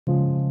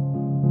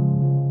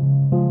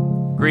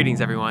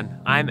Greetings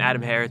everyone, I'm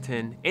Adam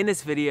Haritan. In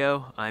this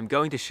video, I'm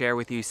going to share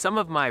with you some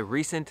of my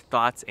recent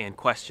thoughts and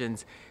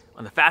questions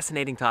on the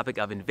fascinating topic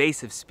of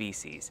invasive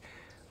species.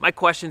 My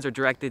questions are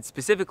directed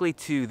specifically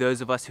to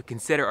those of us who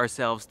consider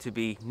ourselves to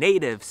be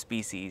native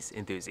species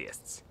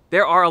enthusiasts.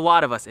 There are a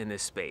lot of us in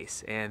this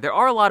space, and there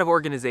are a lot of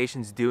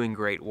organizations doing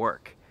great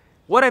work.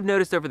 What I've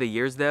noticed over the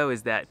years though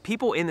is that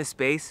people in this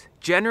space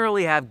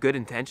generally have good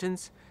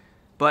intentions,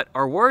 but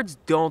our words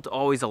don't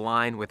always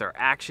align with our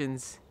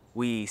actions.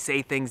 We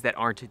say things that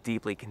aren't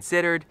deeply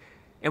considered,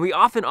 and we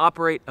often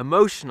operate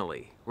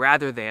emotionally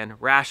rather than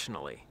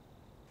rationally.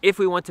 If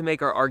we want to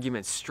make our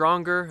arguments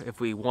stronger,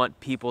 if we want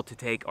people to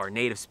take our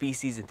native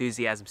species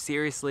enthusiasm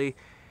seriously,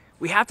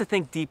 we have to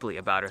think deeply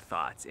about our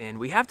thoughts, and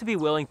we have to be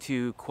willing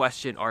to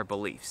question our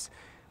beliefs,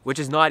 which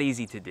is not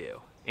easy to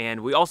do.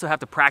 And we also have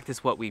to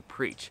practice what we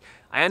preach.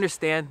 I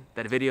understand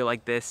that a video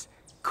like this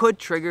could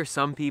trigger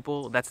some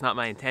people. That's not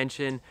my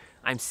intention.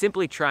 I'm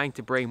simply trying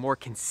to bring more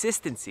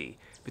consistency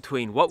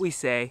between what we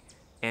say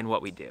and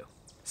what we do.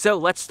 So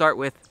let's start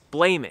with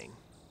blaming.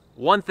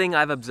 One thing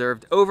I've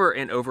observed over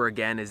and over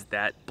again is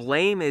that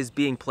blame is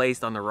being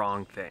placed on the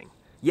wrong thing.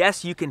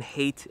 Yes, you can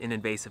hate an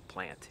invasive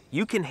plant.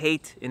 You can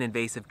hate an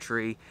invasive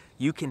tree.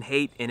 You can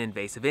hate an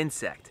invasive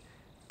insect.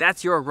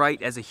 That's your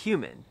right as a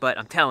human, but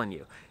I'm telling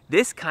you,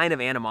 this kind of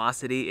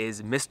animosity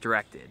is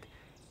misdirected.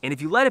 And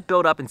if you let it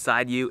build up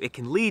inside you, it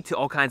can lead to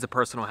all kinds of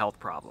personal health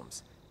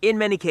problems. In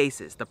many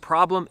cases, the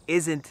problem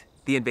isn't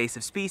the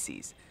invasive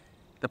species.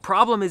 The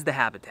problem is the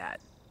habitat,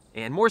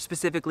 and more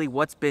specifically,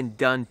 what's been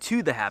done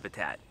to the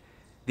habitat.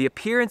 The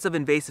appearance of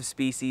invasive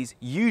species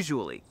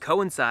usually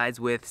coincides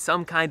with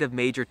some kind of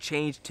major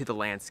change to the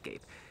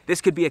landscape.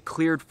 This could be a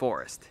cleared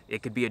forest,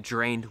 it could be a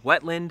drained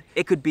wetland,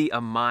 it could be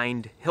a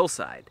mined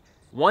hillside.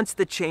 Once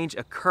the change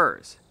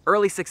occurs,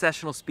 early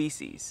successional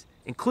species,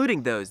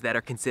 including those that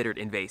are considered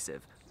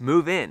invasive,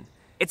 move in.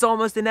 It's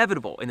almost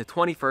inevitable in the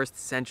 21st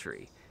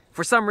century.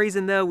 For some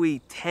reason though, we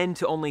tend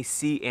to only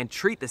see and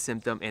treat the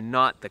symptom and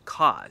not the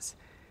cause.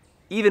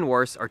 Even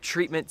worse, our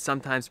treatment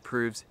sometimes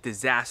proves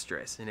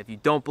disastrous, and if you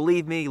don't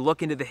believe me,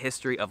 look into the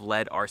history of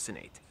lead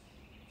arsenate.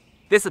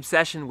 This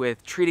obsession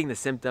with treating the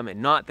symptom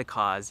and not the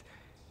cause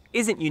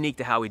isn't unique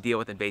to how we deal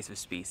with invasive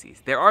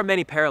species. There are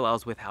many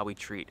parallels with how we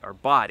treat our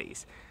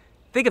bodies.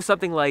 Think of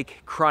something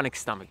like chronic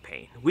stomach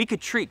pain. We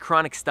could treat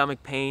chronic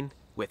stomach pain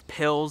with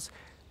pills,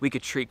 we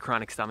could treat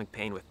chronic stomach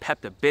pain with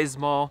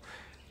Pepto-Bismol,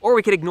 or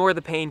we could ignore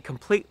the pain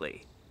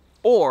completely.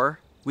 Or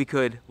we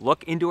could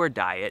look into our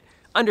diet,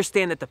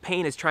 understand that the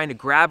pain is trying to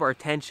grab our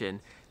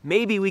attention,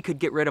 maybe we could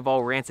get rid of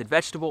all rancid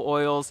vegetable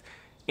oils,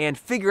 and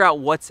figure out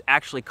what's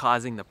actually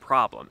causing the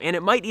problem. And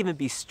it might even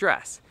be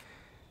stress.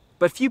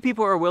 But few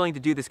people are willing to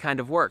do this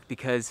kind of work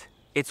because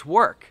it's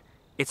work.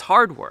 It's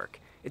hard work.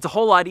 It's a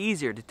whole lot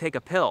easier to take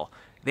a pill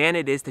than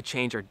it is to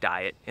change our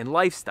diet and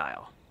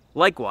lifestyle.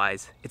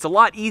 Likewise, it's a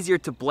lot easier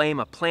to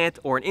blame a plant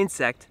or an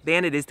insect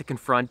than it is to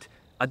confront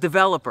a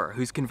developer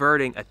who's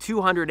converting a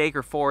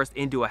 200-acre forest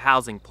into a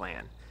housing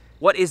plan.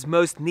 What is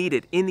most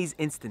needed in these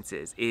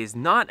instances is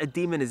not a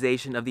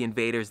demonization of the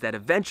invaders that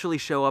eventually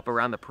show up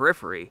around the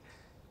periphery,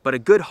 but a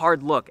good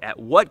hard look at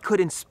what could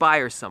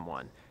inspire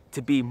someone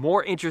to be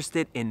more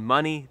interested in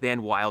money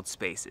than wild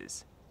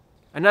spaces.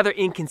 Another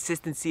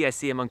inconsistency I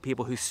see among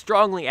people who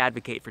strongly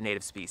advocate for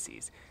native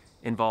species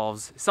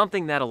involves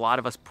something that a lot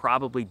of us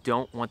probably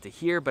don't want to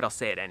hear, but I'll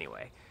say it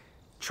anyway: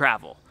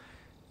 travel.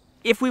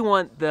 If we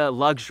want the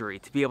luxury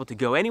to be able to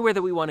go anywhere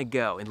that we want to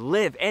go and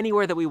live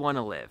anywhere that we want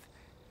to live,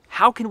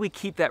 how can we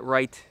keep that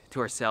right to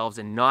ourselves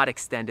and not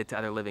extend it to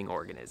other living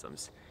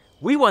organisms?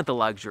 We want the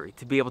luxury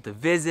to be able to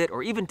visit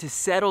or even to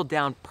settle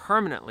down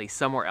permanently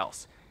somewhere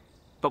else,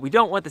 but we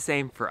don't want the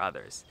same for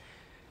others.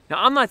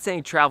 Now, I'm not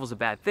saying travel's a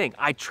bad thing.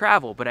 I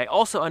travel, but I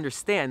also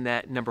understand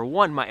that, number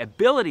one, my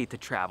ability to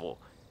travel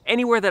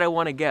anywhere that I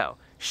want to go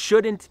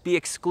shouldn't be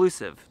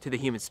exclusive to the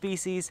human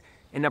species,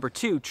 and number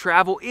two,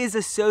 travel is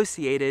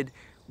associated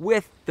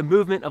with the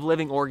movement of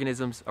living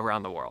organisms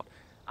around the world.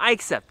 I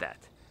accept that.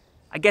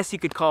 I guess you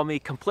could call me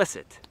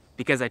complicit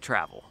because I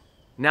travel.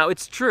 Now,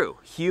 it's true,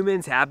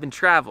 humans have been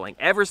traveling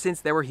ever since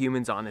there were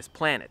humans on this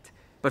planet.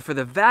 But for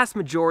the vast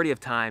majority of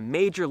time,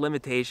 major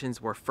limitations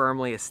were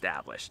firmly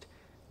established.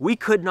 We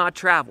could not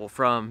travel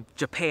from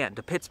Japan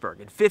to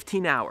Pittsburgh in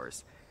 15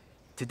 hours.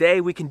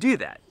 Today, we can do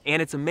that,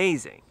 and it's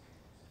amazing.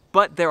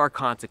 But there are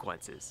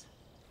consequences.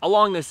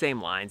 Along those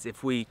same lines,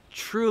 if we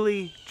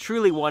truly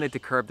wanted to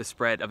curb the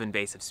spread of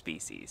invasive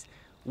species,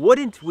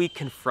 wouldn't we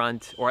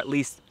confront, or at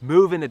least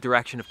move in the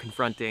direction of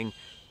confronting,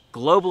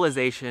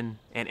 globalization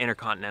and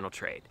intercontinental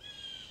trade?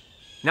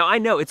 Now, I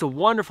know it's a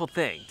wonderful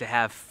thing to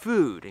have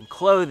food and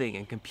clothing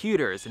and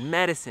computers and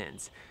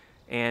medicines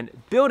and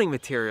building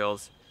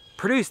materials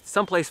produced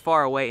someplace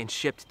far away and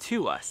shipped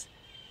to us.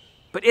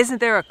 But isn't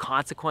there a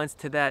consequence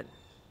to that?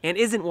 And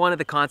isn't one of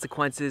the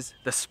consequences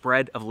the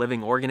spread of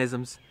living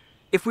organisms?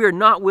 If we are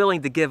not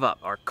willing to give up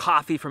our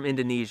coffee from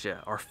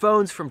Indonesia, our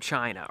phones from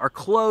China, our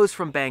clothes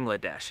from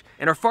Bangladesh,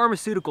 and our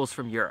pharmaceuticals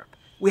from Europe,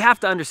 we have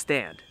to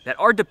understand that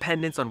our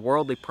dependence on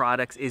worldly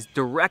products is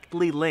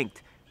directly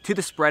linked to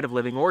the spread of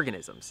living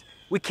organisms.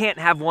 We can't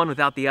have one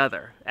without the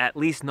other, at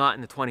least not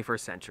in the 21st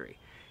century.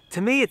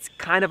 To me, it's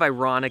kind of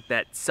ironic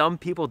that some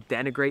people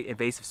denigrate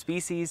invasive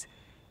species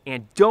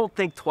and don't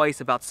think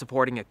twice about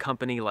supporting a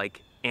company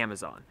like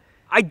Amazon.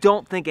 I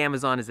don't think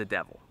Amazon is the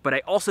devil, but I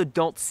also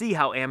don't see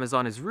how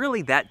Amazon is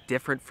really that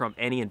different from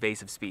any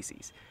invasive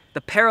species.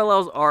 The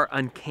parallels are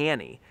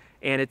uncanny,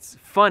 and it's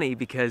funny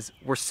because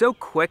we're so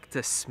quick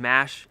to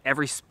smash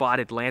every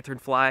spotted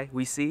lanternfly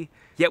we see,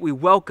 yet we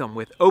welcome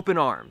with open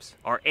arms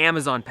our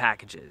Amazon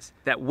packages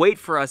that wait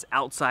for us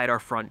outside our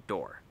front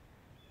door.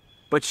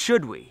 But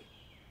should we?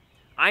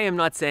 I am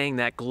not saying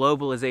that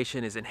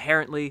globalization is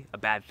inherently a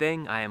bad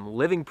thing. I am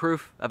living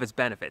proof of its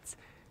benefits.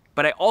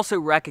 But I also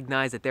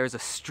recognize that there is a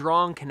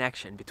strong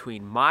connection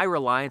between my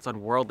reliance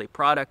on worldly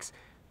products,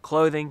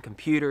 clothing,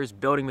 computers,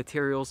 building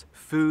materials,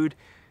 food,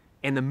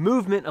 and the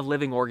movement of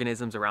living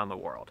organisms around the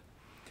world.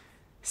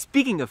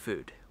 Speaking of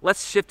food,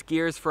 let's shift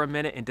gears for a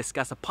minute and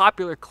discuss a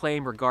popular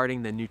claim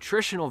regarding the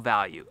nutritional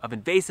value of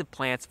invasive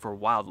plants for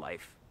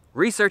wildlife.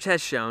 Research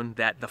has shown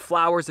that the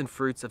flowers and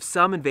fruits of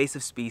some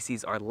invasive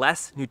species are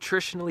less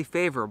nutritionally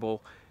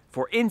favorable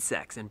for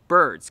insects and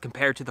birds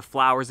compared to the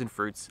flowers and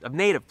fruits of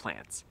native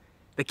plants.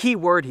 The key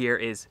word here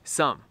is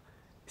some.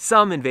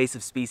 Some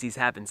invasive species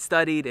have been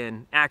studied,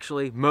 and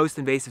actually most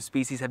invasive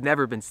species have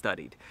never been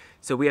studied,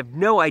 so we have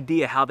no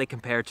idea how they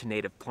compare to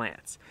native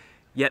plants.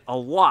 Yet a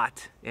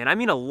lot, and I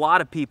mean a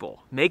lot of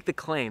people, make the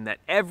claim that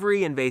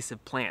every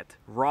invasive plant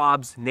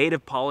robs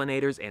native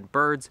pollinators and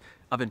birds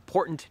of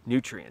important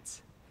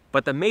nutrients.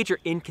 But the major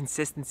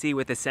inconsistency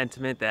with this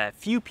sentiment that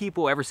few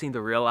people ever seem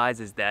to realize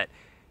is that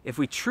if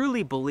we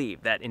truly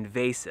believe that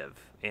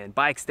invasive, and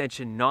by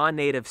extension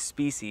non-native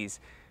species,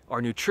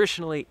 are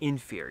nutritionally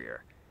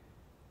inferior,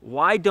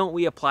 why don't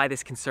we apply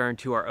this concern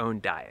to our own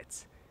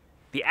diets?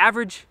 The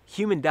average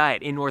human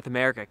diet in North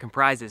America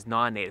comprises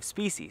non-native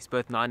species,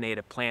 both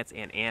non-native plants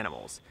and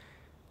animals.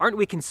 Aren't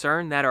we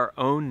concerned that our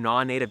own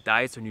non-native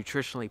diets are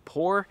nutritionally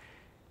poor?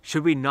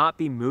 Should we not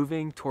be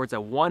moving towards a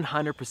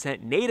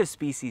 100% native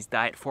species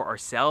diet for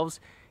ourselves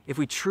if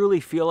we truly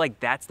feel like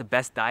that's the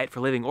best diet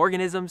for living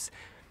organisms?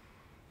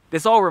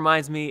 This all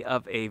reminds me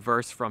of a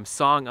verse from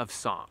Song of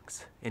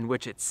Songs, in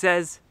which it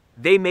says,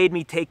 "They made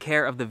me take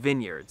care of the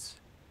vineyards.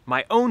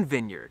 My own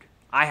vineyard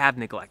I have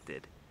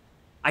neglected."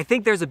 I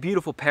think there's a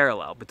beautiful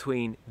parallel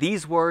between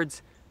these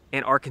words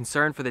and our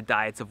concern for the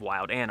diets of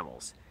wild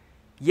animals.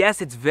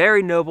 Yes, it's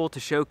very noble to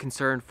show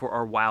concern for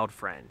our wild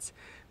friends,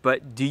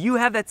 but do you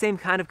have that same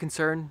kind of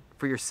concern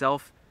for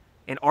yourself?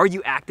 And are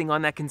you acting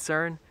on that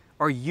concern?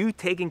 Are you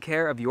taking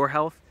care of your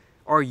health?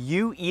 Are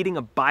you eating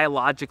a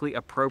biologically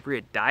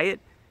appropriate diet?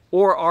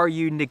 Or are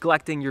you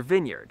neglecting your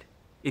vineyard?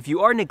 If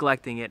you are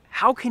neglecting it,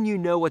 how can you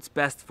know what's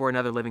best for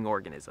another living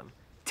organism?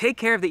 Take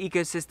care of the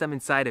ecosystem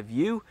inside of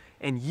you,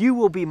 and you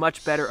will be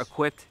much better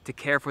equipped to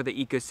care for the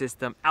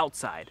ecosystem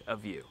outside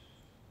of you.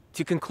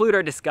 To conclude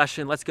our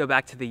discussion, let's go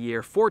back to the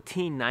year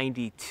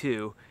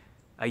 1492,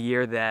 a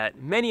year that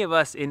many of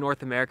us in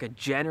North America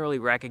generally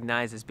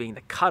recognize as being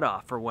the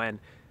cutoff for when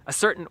a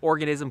certain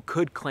organism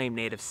could claim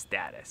native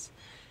status.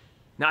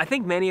 Now, I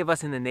think many of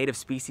us in the native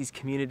species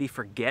community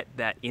forget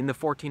that in the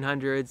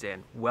 1400s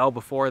and well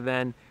before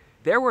then,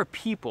 there were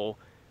people,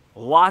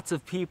 lots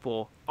of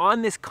people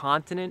on this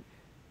continent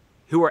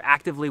who were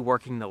actively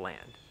working the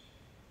land.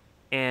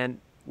 And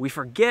we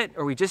forget,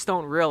 or we just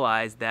don't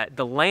realize, that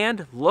the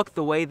land looked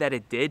the way that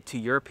it did to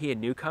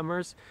European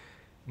newcomers,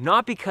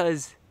 not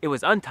because it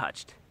was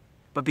untouched,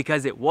 but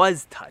because it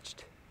was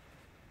touched.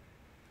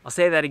 I'll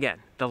say that again.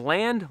 The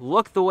land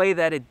looked the way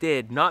that it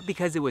did, not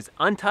because it was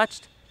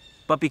untouched,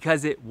 but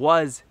because it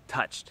was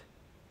touched.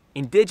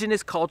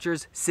 Indigenous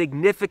cultures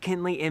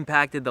significantly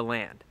impacted the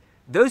land.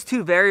 Those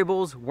two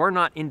variables were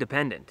not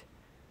independent.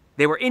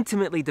 They were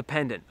intimately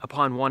dependent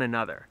upon one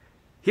another.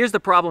 Here's the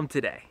problem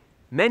today.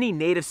 Many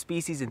native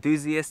species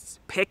enthusiasts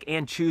pick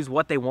and choose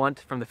what they want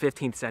from the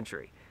 15th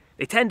century.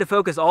 They tend to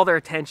focus all their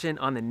attention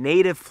on the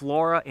native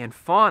flora and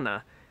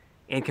fauna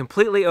and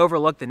completely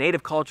overlook the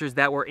native cultures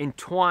that were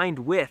entwined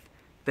with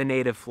the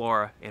native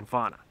flora and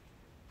fauna.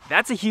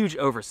 That's a huge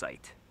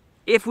oversight.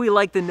 If we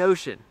like the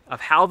notion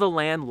of how the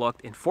land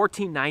looked in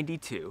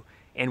 1492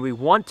 and we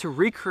want to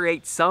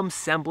recreate some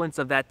semblance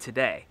of that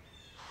today,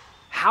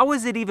 how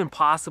is it even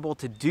possible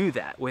to do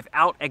that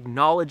without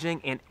acknowledging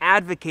and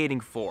advocating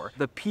for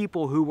the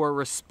people who were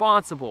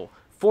responsible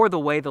for the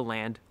way the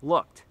land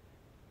looked?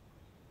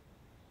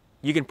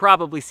 You can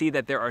probably see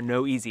that there are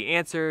no easy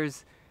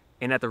answers,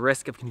 and at the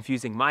risk of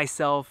confusing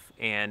myself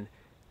and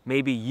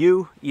maybe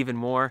you even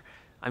more,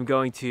 I'm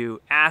going to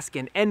ask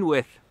and end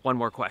with one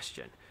more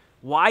question.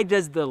 Why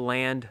does the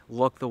land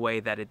look the way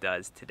that it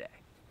does today?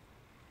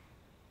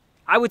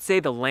 I would say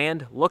the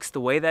land looks the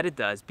way that it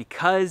does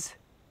because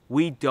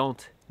we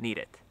don't need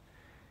it.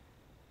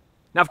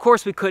 Now, of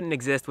course, we couldn't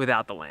exist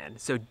without the land,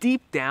 so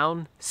deep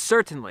down,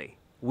 certainly,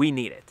 we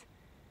need it.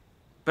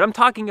 But I'm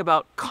talking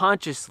about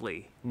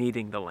consciously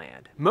needing the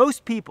land.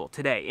 Most people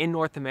today in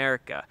North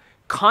America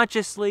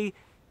consciously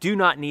do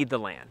not need the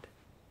land.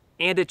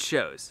 And it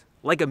shows,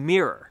 like a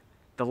mirror.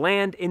 The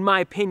land, in my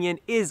opinion,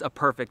 is a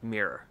perfect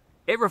mirror.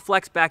 It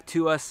reflects back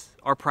to us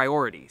our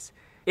priorities.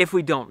 If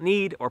we don't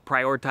need or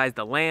prioritize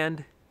the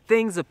land,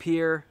 things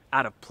appear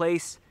out of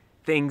place,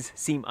 things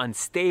seem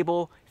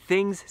unstable,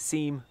 things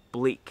seem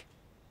bleak.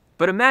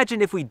 But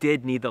imagine if we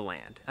did need the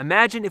land.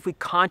 Imagine if we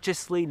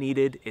consciously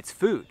needed its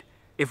food,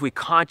 if we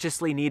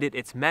consciously needed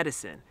its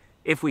medicine,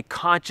 if we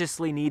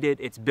consciously needed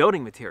its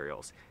building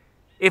materials,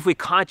 if we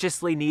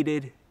consciously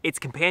needed its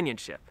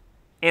companionship.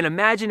 And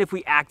imagine if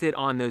we acted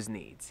on those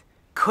needs.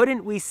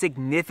 Couldn't we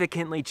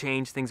significantly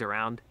change things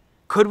around?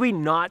 Could we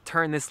not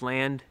turn this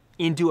land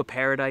into a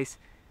paradise?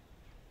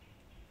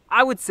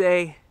 I would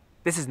say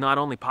this is not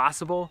only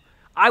possible,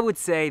 I would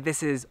say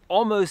this is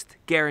almost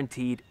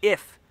guaranteed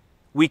if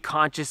we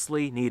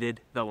consciously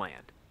needed the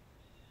land.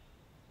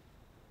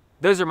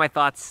 Those are my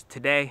thoughts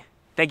today.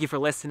 Thank you for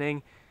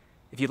listening.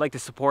 If you'd like to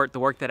support the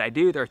work that I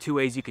do, there are two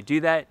ways you could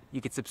do that.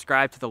 You could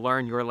subscribe to the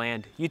Learn Your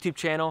Land YouTube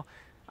channel.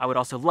 I would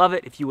also love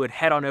it if you would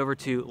head on over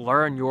to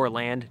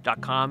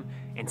learnyourland.com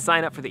and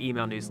sign up for the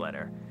email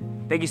newsletter.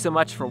 Thank you so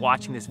much for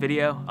watching this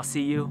video. I'll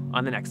see you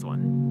on the next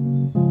one.